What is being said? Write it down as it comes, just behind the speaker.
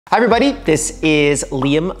Hi everybody, this is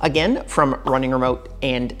Liam again from Running Remote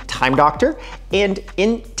and Time Doctor. And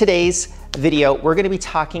in today's video, we're gonna be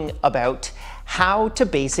talking about how to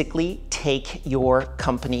basically take your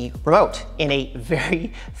company remote in a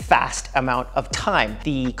very fast amount of time.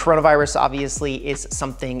 The coronavirus obviously is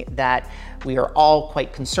something that we are all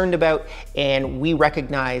quite concerned about, and we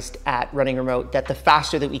recognized at Running Remote that the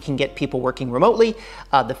faster that we can get people working remotely,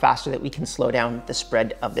 the faster that we can slow down the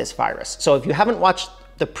spread of this virus. So if you haven't watched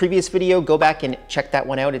the previous video, go back and check that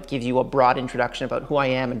one out. It gives you a broad introduction about who I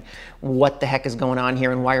am and what the heck is going on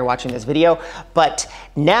here and why you're watching this video. But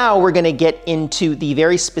now we're gonna get into the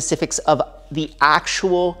very specifics of the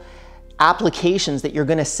actual applications that you're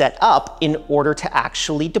gonna set up in order to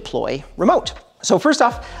actually deploy remote. So first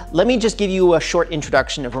off, let me just give you a short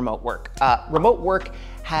introduction of remote work. Remote work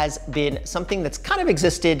has been something that's kind of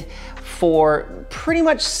existed for pretty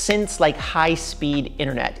much since like high-speed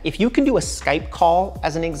internet. If you can do a Skype call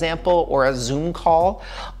as an example, or a Zoom call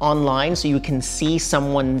online so you can see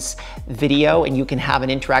someone's video and you can have an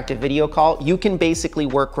interactive video call, you can basically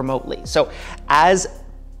work remotely. So as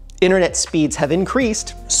internet speeds have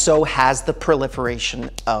increased, so has the proliferation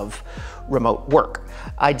of remote work.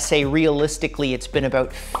 I'd say realistically, it's been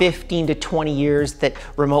about 15 to 20 years that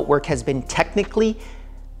remote work has been technically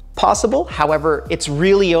possible. However, it's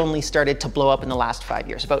really only started to blow up in the last 5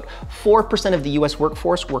 years. About 4% of the US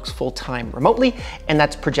workforce works full-time remotely, and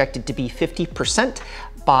that's projected to be 50%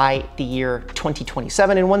 by the year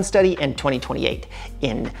 2027 in one study and 2028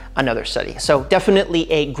 in another study. So definitely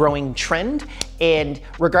a growing trend. And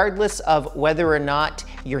regardless of whether or not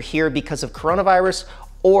you're here because of coronavirus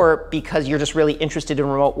or because you're just really interested in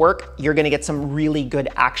remote work, you're gonna get some really good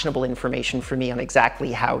actionable information from me on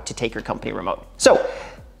exactly how to take your company remote. So,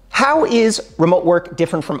 how is remote work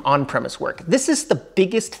different from on-premise work? This is the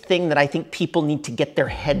biggest thing that I think people need to get their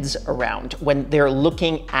heads around when they're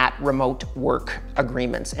looking at remote work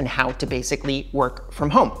agreements and how to basically work from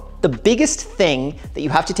home. The biggest thing that you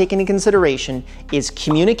have to take into consideration is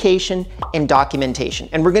communication and documentation.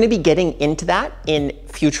 And we're gonna be getting into that in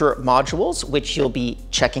future modules, which you'll be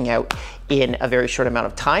checking out in a very short amount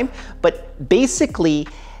of time. But basically,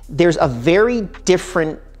 there's a very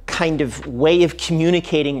different kind of way of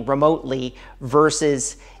communicating remotely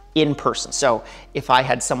versus in person. So if I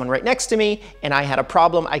had someone right next to me and I had a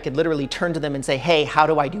problem, I could literally turn to them and say, hey, how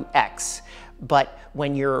do I do X? But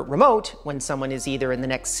when you're remote, when someone is either in the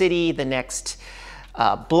next city, the next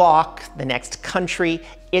block, the next country,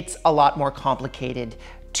 it's a lot more complicated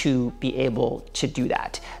to be able to do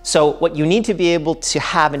that. So what you need to be able to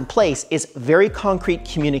have in place is very concrete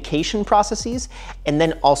communication processes, and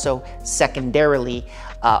then also secondarily,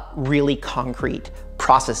 really concrete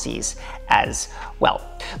processes as well.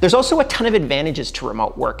 There's also a ton of advantages to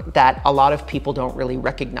remote work that a lot of people don't really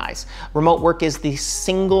recognize. Remote work is the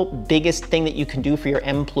single biggest thing that you can do for your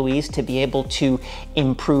employees to be able to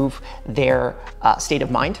improve their state of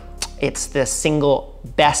mind. It's the single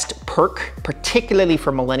best perk, particularly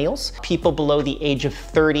for millennials. People below the age of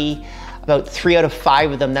 30, about 3 out of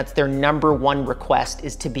 5 of them, that's their #1 request,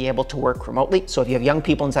 is to be able to work remotely. So if you have young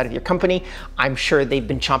people inside of your company, I'm sure they've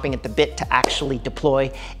been chomping at the bit to actually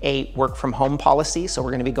deploy a work from home policy. So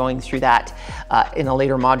we're gonna be going through that in a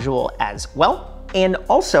later module as well. And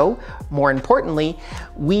also, more importantly,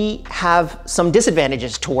 we have some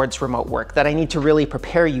disadvantages towards remote work that I need to really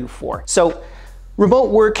prepare you for. So remote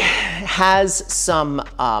work has some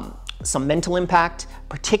mental impact,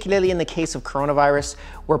 particularly in the case of coronavirus.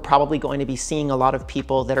 We're probably going to be seeing a lot of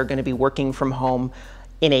people that are going to be working from home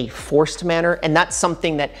in a forced manner, and that's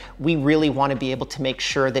something that we really want to be able to make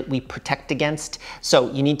sure that we protect against.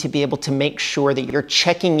 So you need to be able to make sure that you're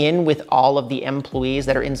checking in with all of the employees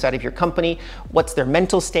that are inside of your company. What's their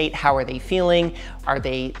mental state? How are they feeling? Are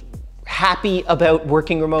they happy about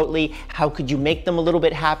working remotely? How could you make them a little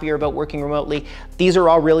bit happier about working remotely? These are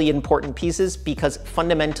all really important pieces because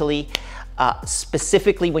fundamentally,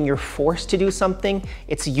 specifically when you're forced to do something,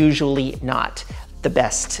 it's usually not the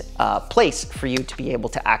best place for you to be able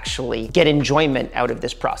to actually get enjoyment out of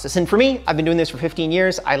this process. And for me, I've been doing this for 15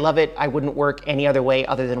 years. I love it. I wouldn't work any other way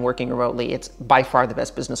other than working remotely. It's by far the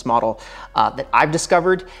best business model that I've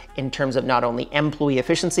discovered in terms of not only employee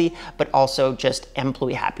efficiency, but also just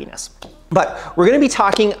employee happiness. But we're gonna be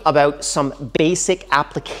talking about some basic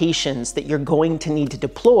applications that you're going to need to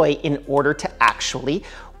deploy in order to actually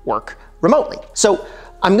work remotely. So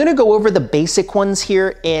I'm gonna go over the basic ones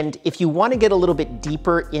here, and if you wanna get a little bit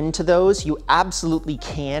deeper into those, you absolutely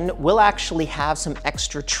can. We'll actually have some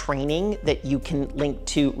extra training that you can link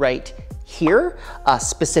to right here,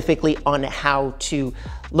 specifically on how to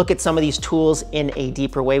look at some of these tools in a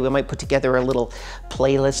deeper way. We might put together a little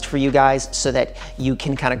playlist for you guys so that you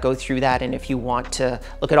can kind of go through that. And if you want to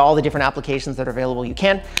look at all the different applications that are available, you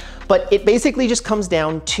can. But it basically just comes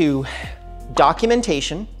down to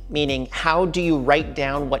documentation, meaning how do you write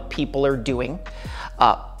down what people are doing?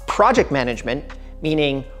 Project management,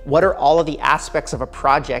 meaning what are all of the aspects of a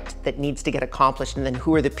project that needs to get accomplished, and then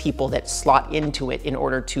who are the people that slot into it in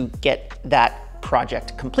order to get that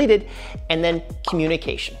project completed. And then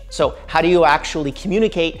communication. So how do you actually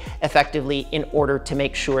communicate effectively in order to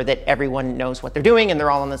make sure that everyone knows what they're doing and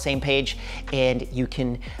they're all on the same page and you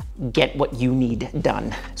can get what you need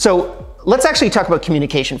done. So let's actually talk about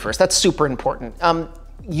communication first. That's super important.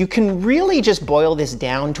 You can really just boil this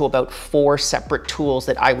down to about 4 separate tools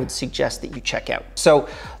that I would suggest that you check out. So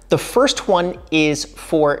the first one is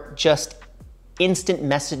for just instant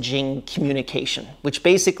messaging communication, which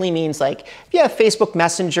basically means like if you have Facebook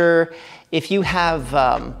Messenger, if you have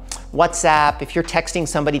WhatsApp, if you're texting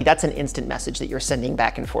somebody, that's an instant message that you're sending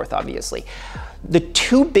back and forth, obviously. The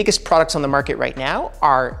 2 biggest products on the market right now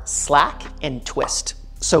are Slack and Twist.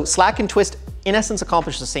 So Slack and Twist, in essence,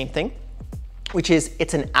 accomplish the same thing, which is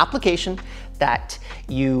it's an application that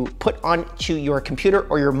you put onto your computer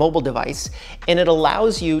or your mobile device, and it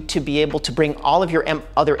allows you to be able to bring all of your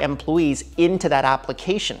other employees into that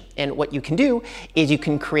application. And what you can do is you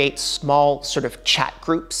can create small sort of chat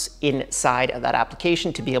groups inside of that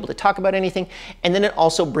application to be able to talk about anything. And then it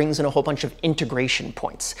also brings in a whole bunch of integration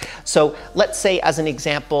points. So let's say, as an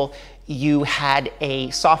example, you had a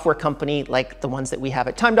software company like the ones that we have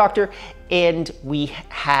at Time Doctor, and we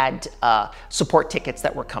had support tickets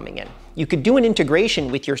that were coming in. You could do an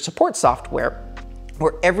integration with your support software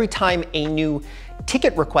where every time a new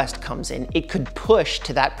ticket request comes in, it could push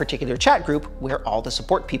to that particular chat group where all the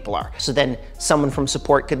support people are. So then someone from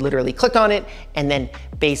support could literally click on it and then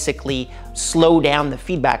basically slow down the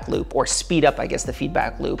feedback loop, or speed up, I guess, the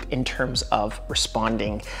feedback loop in terms of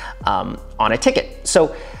responding on a ticket.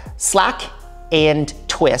 So Slack and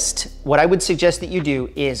Twist, what I would suggest that you do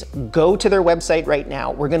is go to their website right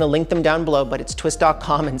now. We're gonna link them down below, but it's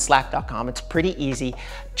twist.com and slack.com. It's pretty easy.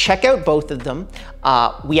 Check out both of them.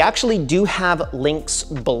 We actually do have links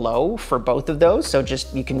below for both of those, so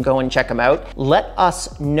just you can go and check them out. Let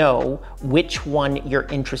us know which one you're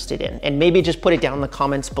interested in, and maybe just put it down in the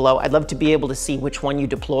comments below. I'd love to be able to see which one you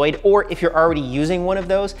deployed, or if you're already using one of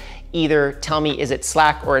those, either tell me, is it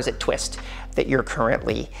Slack or is it Twist that you're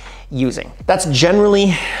currently using? That's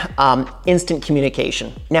generally instant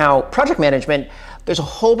communication. Now, project management, there's a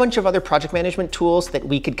whole bunch of other project management tools that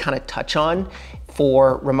we could kind of touch on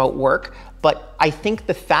for remote work, but I think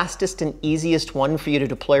the fastest and easiest one for you to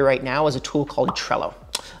deploy right now is a tool called Trello.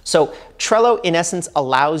 So Trello, in essence,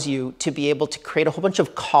 allows you to be able to create a whole bunch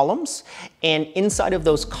of columns, and inside of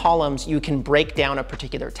those columns, you can break down a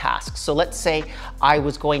particular task. So let's say I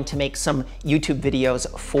was going to make some YouTube videos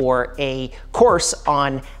for a course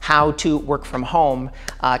on how to work from home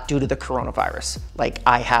due to the coronavirus, like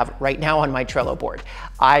I have right now on my Trello board.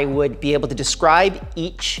 I would be able to describe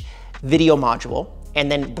each video module and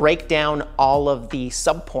then break down all of the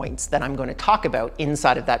subpoints that I'm going to talk about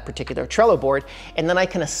inside of that particular Trello board, and then I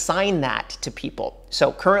can assign that to people.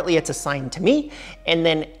 So currently it's assigned to me, and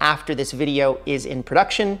then after this video is in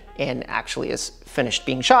production and actually is finished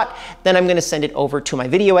being shot, then I'm going to send it over to my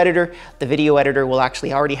video editor. The video editor will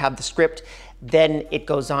actually already have the script. Then it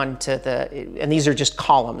goes on to and these are just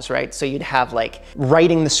columns, right? So you'd have like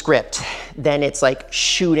writing the script, then it's like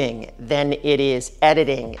shooting, then it is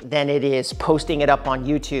editing, then it is posting it up on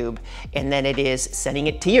YouTube, and then it is sending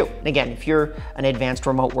it to you. And again, if you're an advanced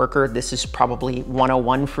remote worker, this is probably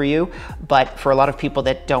 101 for you. But for a lot of people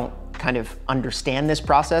that don't kind of understand this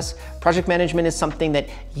process, project management is something that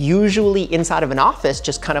usually inside of an office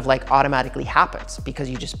just kind of like automatically happens because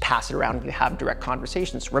you just pass it around and you have direct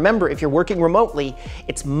conversations. Remember, if you're working remotely,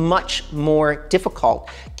 it's much more difficult.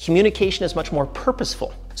 Communication is much more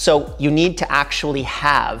purposeful. So you need to actually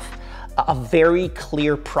have a very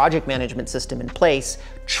clear project management system in place.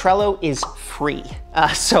 Trello is free.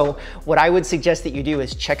 So what I would suggest that you do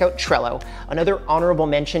is check out Trello. Another honorable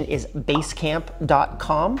mention is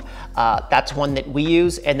basecamp.com. That's one that we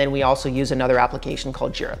use. And then we also use another application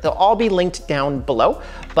called Jira. They'll all be linked down below.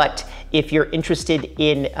 But if you're interested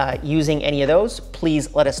in using any of those,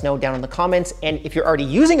 please let us know down in the comments. And if you're already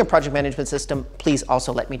using a project management system, please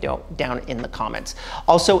also let me know down in the comments.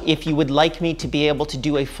 Also, if you would like me to be able to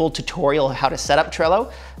do a full tutorial of how to set up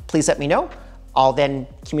Trello, please let me know. I'll then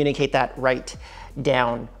communicate that right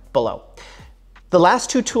down below. The last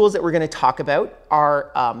 2 tools that we're going to talk about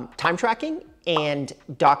are time tracking and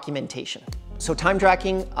documentation. So time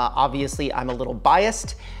tracking, obviously I'm a little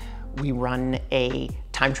biased. We run a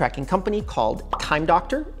time tracking company called Time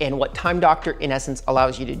Doctor, and what Time Doctor in essence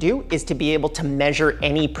allows you to do is to be able to measure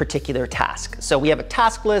any particular task. So we have a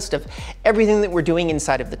task list of everything that we're doing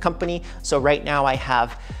inside of the company. So right now I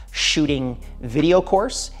have shooting video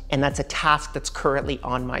course, and that's a task that's currently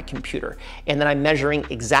on my computer. And then I'm measuring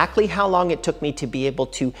exactly how long it took me to be able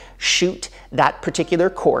to shoot that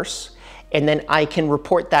particular course. And then I can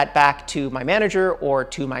report that back to my manager or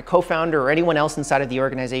to my co-founder or anyone else inside of the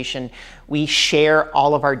organization. We share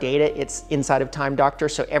all of our data. It's inside of Time Doctor,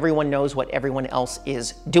 so everyone knows what everyone else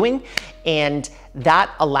is doing. And that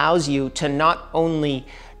allows you to not only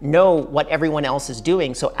know what everyone else is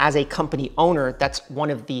doing, so as a company owner, that's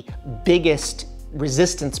one of the biggest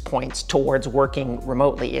resistance points towards working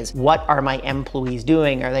remotely is, what are my employees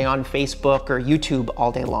doing? Are they on Facebook or YouTube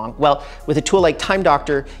all day long? Well, with a tool like Time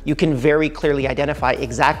Doctor, you can very clearly identify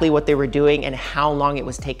exactly what they were doing and how long it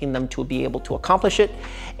was taking them to be able to accomplish it.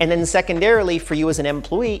 And then secondarily, for you as an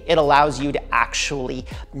employee, it allows you to actually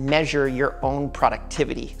measure your own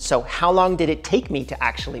productivity. So how long did it take me to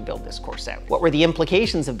actually build this course out? What were the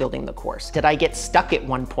implications of building the course? Did I get stuck at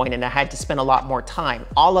one point and I had to spend a lot more time?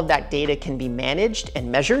 All of that data can be managed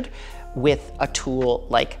and measured with a tool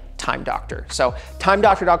like Time Doctor. So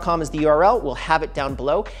timedoctor.com is the URL. We'll have it down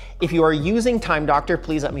below. If you are using Time Doctor,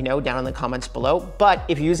 please let me know down in the comments below. But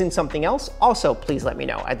if you're using something else, also please let me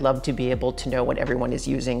know. I'd love to be able to know what everyone is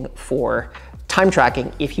using for time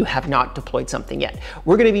tracking if you have not deployed something yet.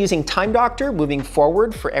 We're going to be using Time Doctor moving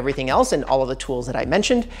forward for everything else and all of the tools that I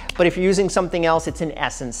mentioned. But if you're using something else, it's in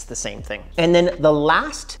essence the same thing. And then the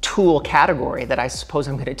last tool category that I suppose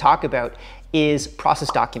I'm going to talk about is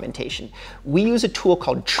process documentation. We use a tool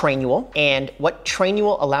called Trello, and what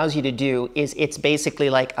Trello allows you to do is it's basically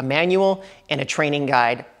like a manual and a training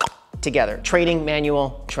guide together. Training,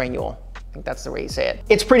 manual, Trello. I think that's the way you say it.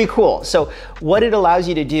 It's pretty cool. So what it allows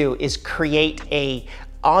you to do is create a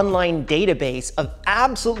online database of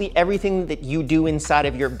absolutely everything that you do inside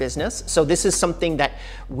of your business. So this is something that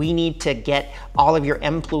we need to get all of your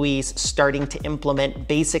employees starting to implement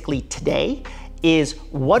basically today. Is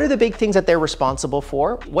what are the big things that they're responsible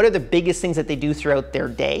for? What are the biggest things that they do throughout their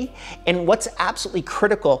day? And what's absolutely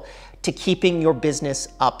critical to keeping your business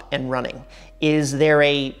up and running? Is there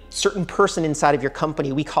a certain person inside of your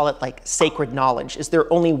company, we call it like sacred knowledge? Is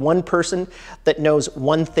there only one person that knows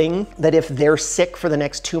one thing that if they're sick for the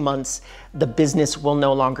next 2 months, the business will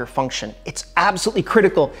no longer function? It's absolutely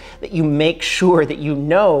critical that you make sure that you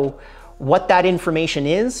know what that information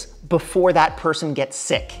is before that person gets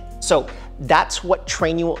sick. So that's what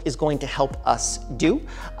Trello is going to help us do.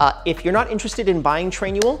 If you're not interested in buying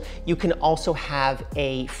Trello, you can also have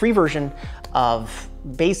a free version of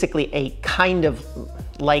basically a kind of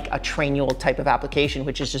like a Trello type of application,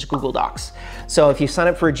 which is just Google Docs. So if you sign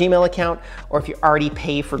up for a Gmail account, or if you already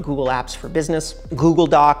pay for Google Apps for Business, Google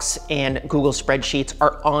Docs and Google Spreadsheets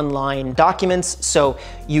are online documents. So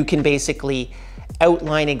you can basically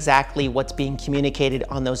outline exactly what's being communicated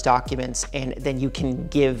on those documents, and then you can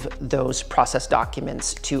give those process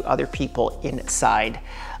documents to other people inside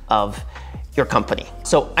of your company.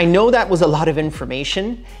 So I know that was a lot of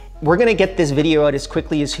information. We're gonna get this video out as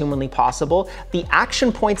quickly as humanly possible. The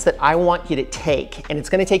action points that I want you to take, and it's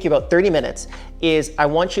gonna take you about 30 minutes, is I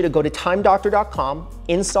want you to go to timedoctor.com,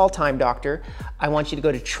 install Time Doctor. I want you to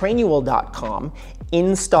go to trainual.com,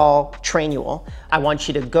 install Trainual. I want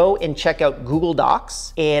you to go and check out Google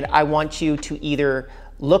Docs, and I want you to either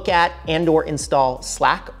look at and or install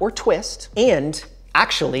Slack or Twist. And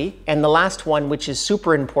actually, and the last one, which is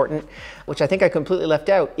super important, which I think I completely left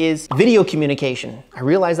out, is video communication. I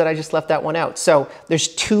realized that I just left that one out. So there's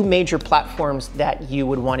two major platforms that you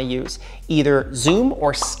would want to use, either Zoom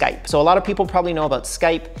or Skype. So a lot of people probably know about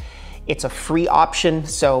Skype. It's a free option,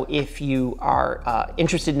 so if you are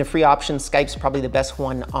interested in a free option, Skype's probably the best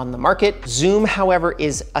one on the market. Zoom, however,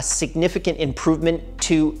 is a significant improvement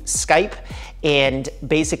to Skype, and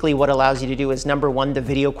basically what allows you to do is, number one, the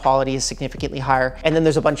video quality is significantly higher, and then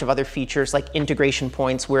there's a bunch of other features like integration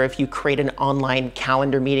points, where if you create an online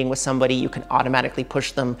calendar meeting with somebody, you can automatically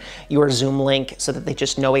push them your Zoom link so that they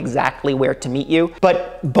just know exactly where to meet you.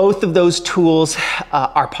 But both of those tools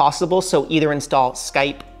are possible, so either install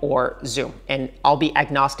Skype or Zoom, and I'll be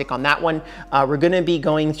agnostic on that one. We're gonna be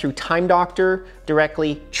going through Time Doctor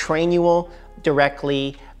directly, Trainual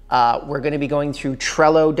directly, we're gonna be going through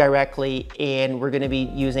Trello directly, and we're gonna be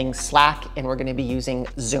using Slack, and we're gonna be using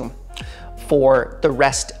Zoom. for the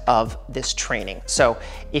rest of this training. So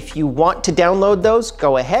if you want to download those,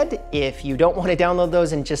 go ahead. If you don't want to download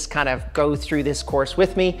those and just kind of go through this course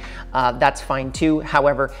with me, that's fine too.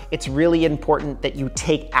 However, it's really important that you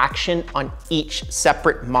take action on each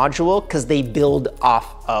separate module because they build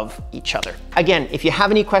off of each other. Again, if you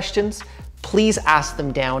have any questions, please ask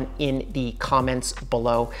them down in the comments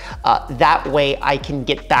below. That way I can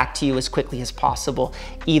get back to you as quickly as possible.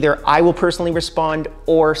 Either I will personally respond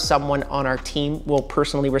or someone on our team will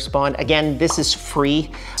personally respond. Again, this is free.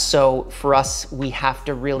 So for us, we have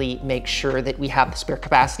to really make sure that we have the spare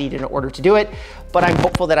capacity in order to do it. But I'm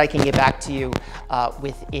hopeful that I can get back to you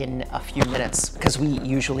within a few minutes because we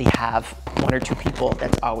usually have 1 or 2 people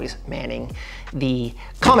that's always manning the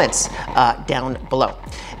comments down below.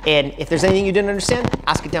 And if there's anything you didn't understand,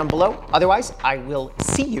 ask it down below. Otherwise, I will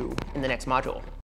see you in the next module.